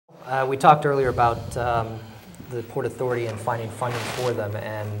We talked earlier about the Port Authority and finding funding for them,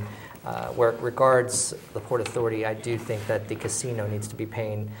 and where it regards the Port Authority, I do think that the casino needs to be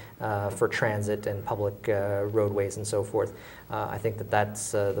paying for transit and public roadways and so forth. I think that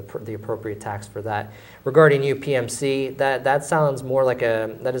that's the appropriate tax for that. Regarding UPMC, that sounds more like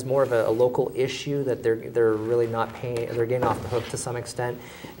that is more of a local issue that they're really not paying. They're getting off the hook to some extent,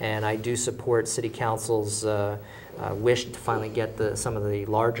 and I do support City Council's wish to finally get some of the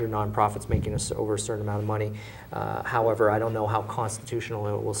larger nonprofits making over a certain amount of money. However, I don't know how constitutional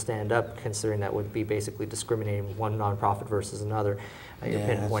it will stand up, considering that would be basically discriminating one nonprofit versus another. You're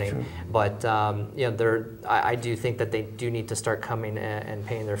pinpointing, but you know, I do think that they do need to start coming and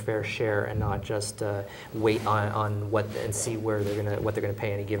paying their fair share, and not just wait on what and see what they're gonna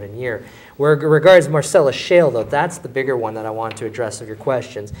pay any given year. Where regards Marcellus Shale, though, that's the bigger one that I want to address of your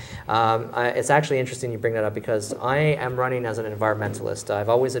questions. It's actually interesting you bring that up, because I am running as an environmentalist. I've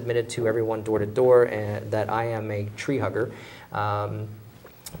always admitted to everyone door to door that I am a tree hugger.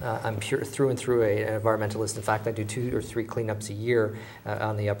 I'm through and through an environmentalist. In fact, I do 2 or 3 cleanups a year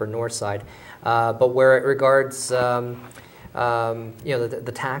on the upper north side. But where it regards you know,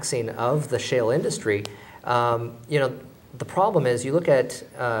 the taxing of the shale industry, you know, the problem is you look at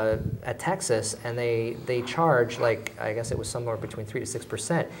Texas, and they charge, like, I guess it was somewhere between 3 to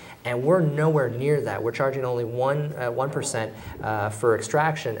 6%, and we're nowhere near that. We're charging only 1% for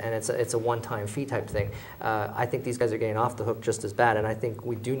extraction, and it's a one-time fee type thing. I think these guys are getting off the hook just as bad, and I think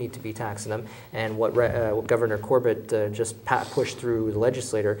we do need to be taxing them. And what Governor Corbett just pushed through the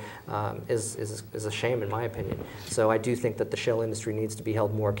legislator is a shame, in my opinion. So I do think that the shale industry needs to be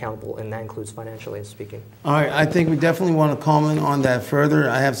held more accountable, and that includes financially speaking. All right, I think we definitely want to comment on that further.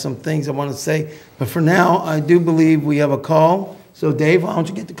 I have some things I want to say, but for now, I do believe we have a call. So, Dave, why don't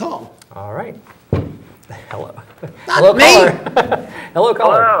you get the call? All right. Hello. Not Hello, me. caller. Hello,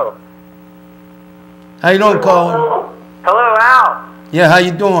 caller. Hello. How you doing, caller? Hello, Al. Yeah, how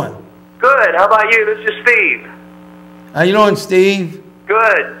you doing? Good. How about you? This is Steve. How you doing, Steve?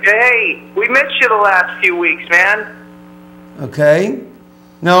 Good. Hey, we missed you the last few weeks, man. Okay.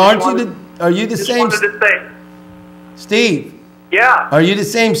 Now, are you the Just same? wanted to say. Steve, Yeah, are you the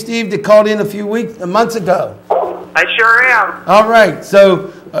same Steve that called in a few months ago? I sure am. All right,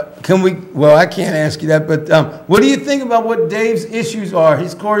 so can we, well, I can't ask you that, but what do you think about what Dave's issues are,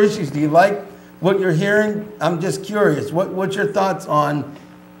 his core issues? Do you like what you're hearing? I'm just curious. What's your thoughts on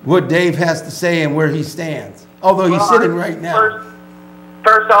what Dave has to say and where he stands? Although he's sitting right now.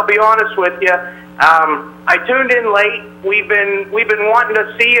 First, I'll be honest with you. I tuned in late. We've been wanting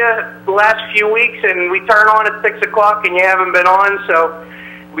to see you the last few weeks, and we turn on at 6 o'clock, and you haven't been on. So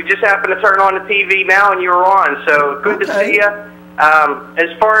we just happened to turn on the TV now, and you were on. So good to see you.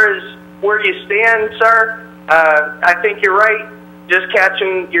 As far as where you stand, sir, I think you're right. Just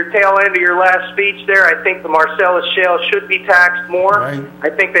catching your tail end of your last speech there, I think the Marcellus Shale should be taxed more. Right. I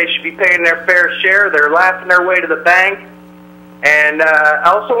think they should be paying their fair share. They're laughing their way to the bank. And I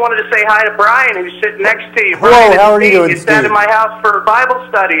also wanted to say hi to Brian, who's sitting next to you. Hello, Brian, how are you doing, You sat Steve? in my house for Bible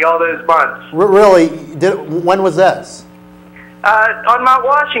study all those months. Really? When was this? On Mount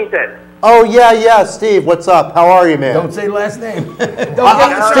Washington. Oh, yeah, Steve, what's up? How are you, man? Don't say last name.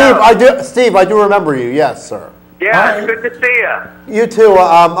 Don't Steve, I do remember you, yes, sir. Yeah, it's good to see you. You too.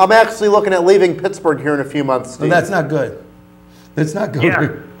 I'm actually looking at leaving Pittsburgh here in a few months, Steve. Well, that's not good. That's not good.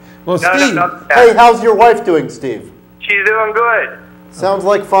 Yeah. Well, No, Steve. no. Hey, how's your wife doing, Steve? She's doing good. Sounds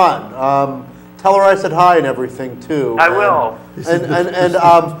like fun. Tell her I said hi and everything, too. I will. And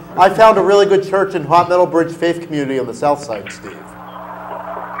I found a really good church in Hot Meadow Bridge Faith Community on the south side, Steve.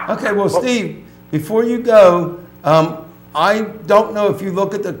 Okay, well, Steve, before you go, I don't know if you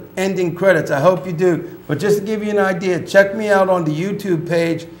look at the ending credits. I hope you do. But just to give you an idea, check me out on the YouTube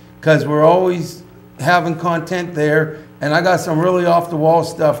page, because we're always having content there. And I got some really off-the-wall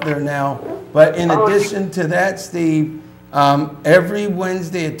stuff there now. But in addition to that, Steve, every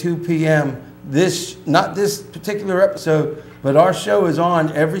Wednesday at 2 p.m., not this particular episode, but our show is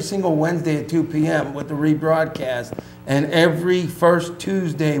on every single Wednesday at 2 p.m. with the rebroadcast. And every first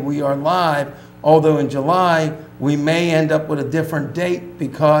Tuesday we are live, although in July we may end up with a different date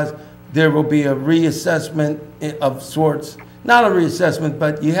because there will be a reassessment of sorts. Not a reassessment,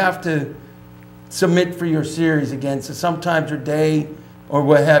 but you have to submit for your series again. So sometimes your day or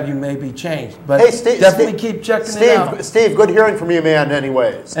what have you may be changed. But hey, Steve, definitely keep checking it out. Steve, good hearing from you, man,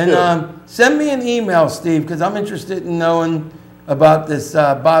 anyways. And send me an email, Steve, because I'm interested in knowing about this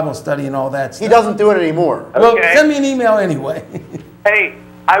Bible study and all that stuff. He doesn't do it anymore. Well, Okay. send me an email anyway. Hey,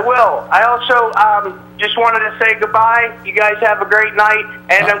 I will. I also just wanted to say goodbye. You guys have a great night.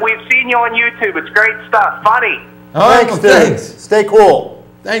 And we've seen you on YouTube. It's great stuff. Funny. All right, Thanks, well, Steve. Stay cool.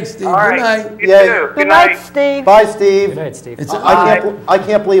 Thanks, Steve. All right. Good night. You Yeah. too. Good night, Steve. Bye, Steve. Good night, Steve. I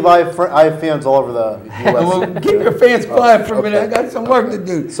can't believe I have fans all over the U.S. Well, keep your fans quiet for a minute. I got some work to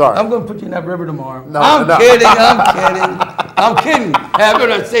do. Sorry. I'm going to put you in that river tomorrow. No, I'm no. kidding. I'm kidding. Hey, I'm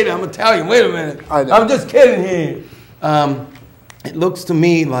going to say that. I'm Italian. Wait a minute. I know. I'm just kidding here. It looks to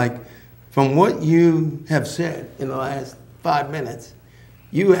me like from what you have said in the last 5 minutes,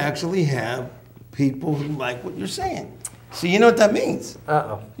 you actually have people who like what you're saying. So you know what that means?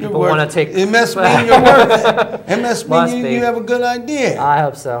 Uh-oh. You're People worth want to take... It must mean you're worth it. It must Must mean be. you have a good idea. I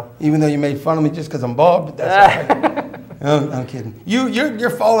hope so. Even though you made fun of me just because I'm bald, but that's all right. I'm kidding. You're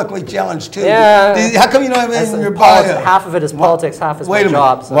follically challenged too. Yeah. How come you don't have it in your Politics. bio? Half of it is politics, half is Wait my a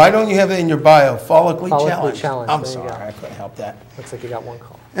job. minute. So Why don't you have it in your bio? Follically Follically challenged. challenged. I'm There you sorry, go. I couldn't help that. Looks like you got one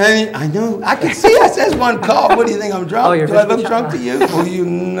call. And I know, I can see it says one call. What do you think, I'm drunk? Oh, you're Do I look visually drunk to you? Well, you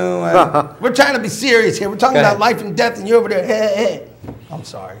know, we're trying to be serious here. We're talking Go about ahead. life and death, and you're over there, hey. I'm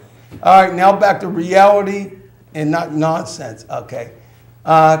sorry. All right, now back to reality and not nonsense. Okay.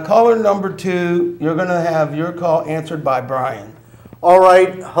 Caller number 2, you're going to have your call answered by Brian. All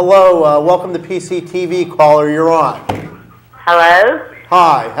right. Hello. Welcome to PCTV, caller. You're on. Hello?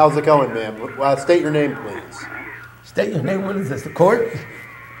 Hi. How's it going, ma'am? State your name, please. State your name. What is this, the court?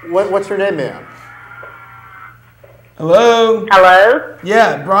 What's your name, ma'am? Hello? Hello?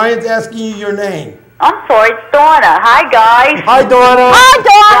 Yeah, Brian's asking you your name. I'm sorry, it's Donna. Hi, guys. Hi, Donna.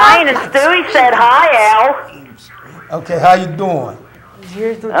 Brian and Stewie said hi, Al. Okay, how you doing?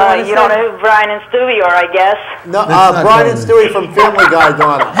 You don't know who Brian and Stewie are, I guess. No, not Brian and Donna. Stewie from Family Guy,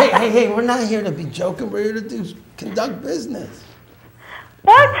 Donna. Hey, we're not here to be joking. We're here to conduct business.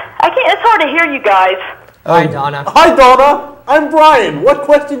 What? I can't. It's hard to hear you guys. Hi, Donna. Hi, Donna. I'm Brian. What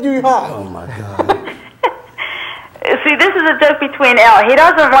question do you have? Oh, my God. See, this is a joke between Al. He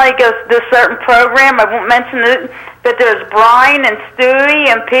doesn't like this certain program. I won't mention it. But there's Brian and Stewie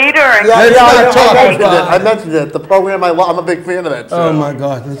and Peter and... I mentioned it. The program I'm a big fan of that show. Oh, my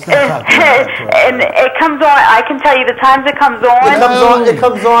God. Let's not talk about that. And it comes on. I can tell you the times it comes on. It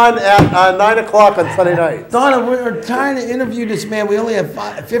comes on at 9 o'clock on Sunday night. Donna, we're trying to interview this man. We only have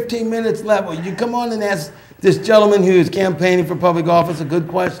 15 minutes left. Will you come on and ask this gentleman who is campaigning for public office a good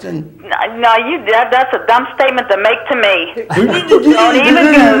question? No, that's a dumb statement to make to me. Don't even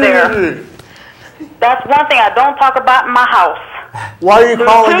go there. That's one thing I don't talk about in my house. Why are you There's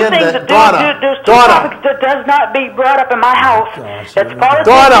calling two in things that? there's two topics that does not be brought up in my house. It's politics.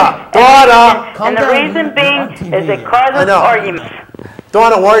 Donna! And the reason being is it causes arguments.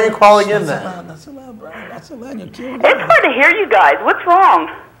 Donna, why are you calling in then? That's allowed, Brian. That's allowed. You're killing It's hard to hear you guys. What's wrong?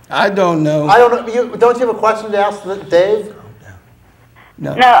 I don't know. I don't know. Don't you have a question to ask Dave?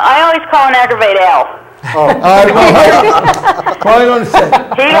 No. No, I always call and aggravate Al. All right, well, call it on the set.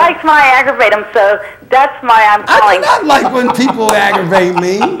 He likes my aggravate him, so that's why I'm I calling. do not like when people aggravate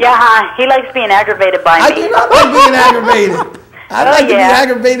me. Yeah, he likes being aggravated by I me. do not like being aggravated. I like to be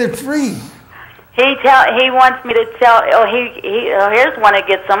aggravated free. He wants me to tell. Here's one that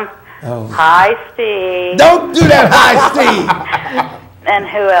gets him. Oh. Hi, Steve. Don't do that, hi, Steve. And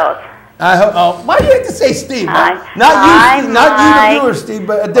who else? Why do you have to say Steve? Hi. Not Hi, you, not you, the Mike. viewer, Steve,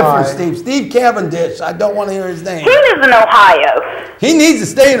 but a different Steve. Steve Cavendish. I don't want to hear his name. He lives in Ohio. He needs to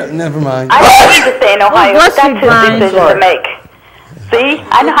stay in. Never mind. I don't need to stay in Ohio. bless That's you, his Brian. decision to make. See,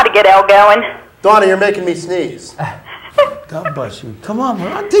 I know how to get Al going. Donna, you're making me sneeze. God bless you. Come on, we're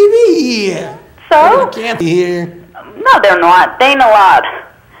on TV here. So? We can't be here. No, they're not. They ain't allowed.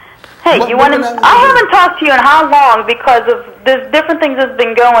 Hey, What- you what want to? did I- I haven't talked to you in how long because of there's different things that's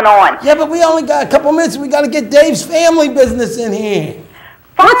been going on. Yeah, but we only got a couple minutes. We got to get Dave's family business in here.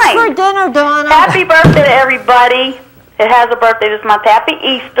 What's for Fine. dinner, Donna? Happy birthday to everybody. It has a birthday this month. Happy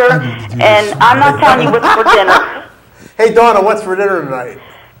Easter. And I'm not telling you what's for dinner. Hey, Donna, what's for dinner tonight?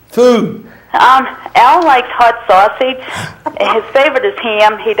 Food. Al likes hot sausage. His favorite is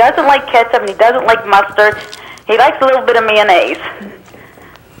ham. He doesn't like ketchup and he doesn't like mustard. He likes a little bit of mayonnaise.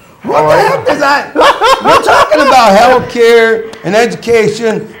 What the heck is that? We're talking about health care and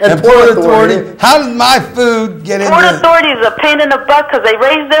education and Port Authority. How does my food get in Port there? Authority is a pain in the butt because they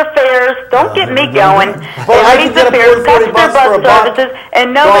raise their fares. Don't get me going. Well, I They raise can get their a fares, Port cut Authority their bus for a bus buck. services,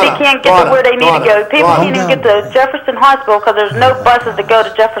 and nobody Donna, can't get to where they need to go. People Donna. can't even get to Jefferson Hospital because there's no buses to go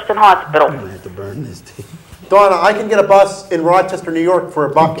to Jefferson Hospital. I'm gonna have to burn this thing. Donna, I can get a bus in Rochester, New York for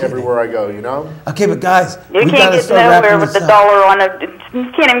 $1 everywhere I go, you know? Okay, but guys, You we can't gotta get start nowhere wrapping with this the up. dollar on a. You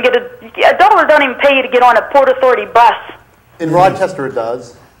can't even get a dollar. Don't even pay you to get on a Port Authority bus. In Rochester it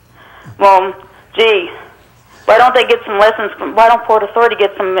does. Well, gee, why don't they get some lessons? Why don't Port Authority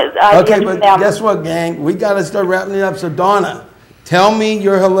get some ideas Okay, from but them? guess what, gang? We gotta start wrapping it up. So Donna, tell me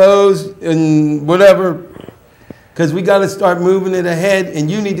your hellos and whatever. because we got to start moving it ahead, and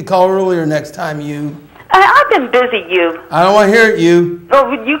you need to call earlier next time, you. I've been busy, you. I don't want to hear it, you.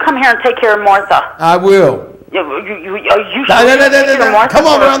 Oh, you come here and take care of Martha. I will. You No. Martha Come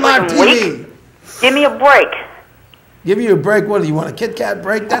on, for we're a on live freaking TV. week? Give me a break. Give you a break. What do you want, a Kit Kat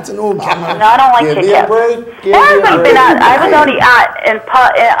break? That's an old No, Kat. I don't like Give Kit me a Kats. break. Give I me a haven't break. been out.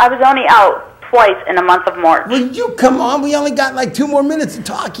 I was only out twice in the month of March. Will you come on? We only got like 2 more minutes to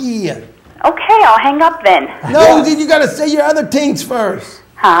talk here. Okay, I'll hang up then. No, you got to say your other things first.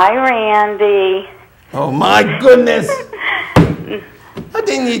 Hi, Randy. Oh, my goodness. I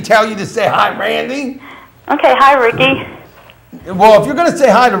didn't need to tell you to say hi, Randy. Okay, hi, Ricky. Well, if you're going to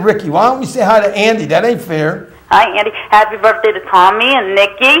say hi to Ricky, why don't we say hi to Andy? That ain't fair. Hi, Andy. Happy birthday to Tommy and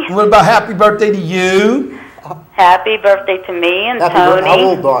Nikki. What about happy birthday to you? Happy birthday to me and Happy Tony. birthday. How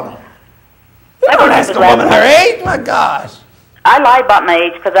old, Donna? You don't ask a woman her age. My gosh. I lie about my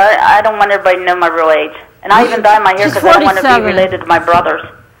age because I don't want everybody to know my real age. And I even dye my hair She's because I don't want to be 47. related to my brothers.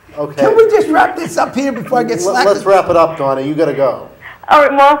 Okay. Can we just wrap this up here before I get slapped? Let's wrap it up, Donna. You got to go. All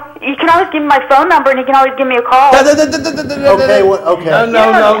right, well, you can always give me my phone number and you can always give me a call. Okay, Okay. okay. No.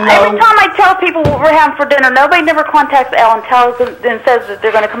 Every time I tell people what we're having for dinner, nobody never contacts Al and tells them and says that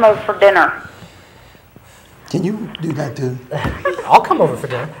they're going to come over for dinner. Can you do that too? I'll come over for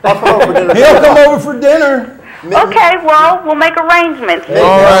dinner. I'll come over for dinner. He'll come over for dinner. Okay, well, we'll make arrangements. All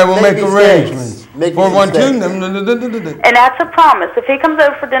right, we'll make mistakes. arrangements. Make 412. And that's a promise. If he comes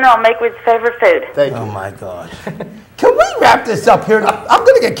over for dinner, I'll make his favorite food. Thank Oh you. my gosh. Can we wrap this up here? I'm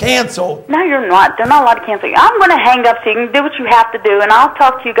going to get canceled. No, you're not. They're not allowed to cancel you. I'm going to hang up so you can do what you have to do, and I'll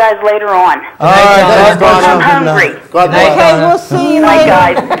talk to you guys later on. All right, Donna. God I'm bless you. Good hungry. night. God bless. Okay, we'll see you Good night,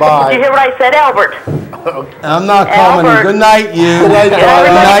 later. guys. Bye. Did you hear what I said, Albert? I'm not calling you. Albert. Good night, you. Good night, Get Donna.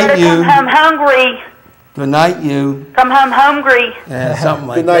 everybody night, to you. come home hungry. Good night, you. Come home hungry. Yeah, something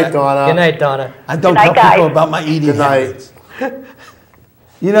like Good night, that. Donna. Good night, Donna. I don't Good night, tell people guys. about my eating Good night. habits.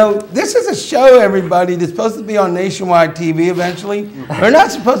 You know, this is a show, everybody, that's supposed to be on nationwide TV eventually. We're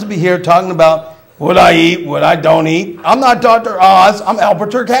not supposed to be here talking about what I eat, what I don't eat. I'm not Dr. Oz. I'm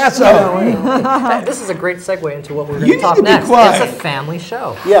Albert Torcaso. This is a great segue into what we're going You to need talk to be next. quiet. It's a family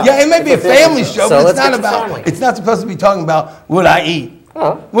show. Yeah, it may be a family show, So but it's let's not get to about. family. It's not supposed to be talking about what I eat.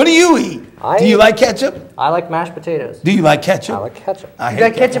 Oh. What do you eat? Do you like ketchup? I like mashed potatoes. Do you like ketchup? I like ketchup. I You hate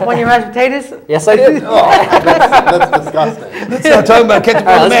got ketchup on your mashed potatoes? Yes, I do. That's disgusting. Let's not talk about ketchup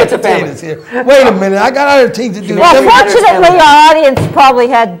All right, on let's mashed get to family. potatoes here. Wait a minute, I got other things to do. Well, Everybody- fortunately, our audience probably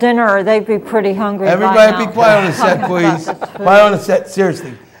had dinner. They'd be pretty hungry by Everybody now. be quiet on the set, Talking about please. this food. Quiet on the set,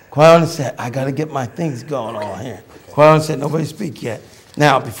 seriously. Quiet on the set. I got to get my things going on here. Quiet on the set, nobody speak yet.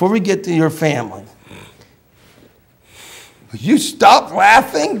 Now, before we get to your family, will you stop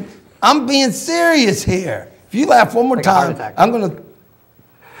laughing? I'm being serious here. If you laugh one more Like a heart time, attack. I'm going to,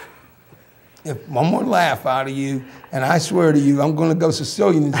 if one more laugh out of you, and I swear to you, I'm going to go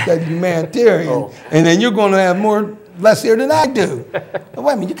Sicilian instead of humanitarian, and then you're going to have less here than I do. But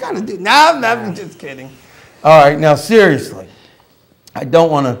wait a minute, you kind of do. No, I'm just kidding. All right, now seriously, I don't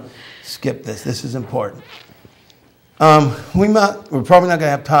want to skip this. This is important. We're probably not going to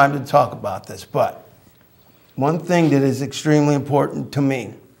have time to talk about this, but one thing that is extremely important to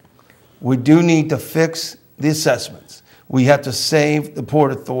me, we do need to fix the assessments. We have to save the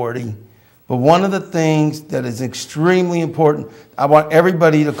Port Authority. But one of the things that is extremely important, I want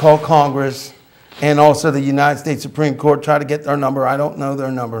everybody to call Congress and also the United States Supreme Court, try to get their number. I don't know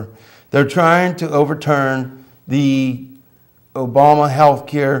their number. They're trying to overturn the Obama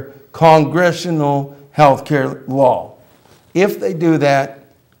healthcare, congressional healthcare law. If they do that,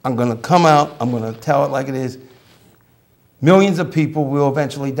 I'm going to come out, I'm going to tell it like it is. Millions of people will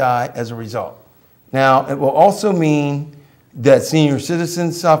eventually die as a result. Now, it will also mean that senior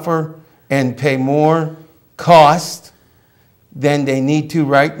citizens suffer and pay more cost than they need to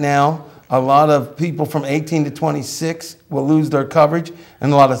right now. A lot of people from 18 to 26 will lose their coverage,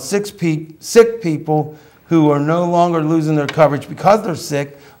 and a lot of sick people who are no longer losing their coverage because they're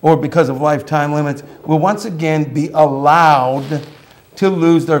sick or because of lifetime limits will once again be allowed to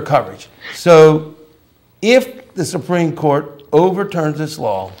lose their coverage. So if the Supreme Court overturns this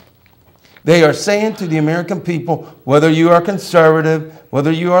law, they are saying to the American people, whether you are conservative,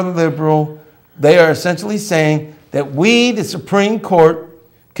 whether you are liberal, they are essentially saying that we, the Supreme Court,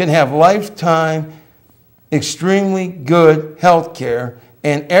 can have lifetime, extremely good health care,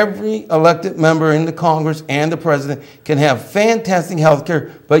 and every elected member in the Congress and the president can have fantastic health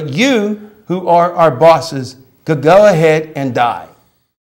care, but you, who are our bosses, could go ahead and die.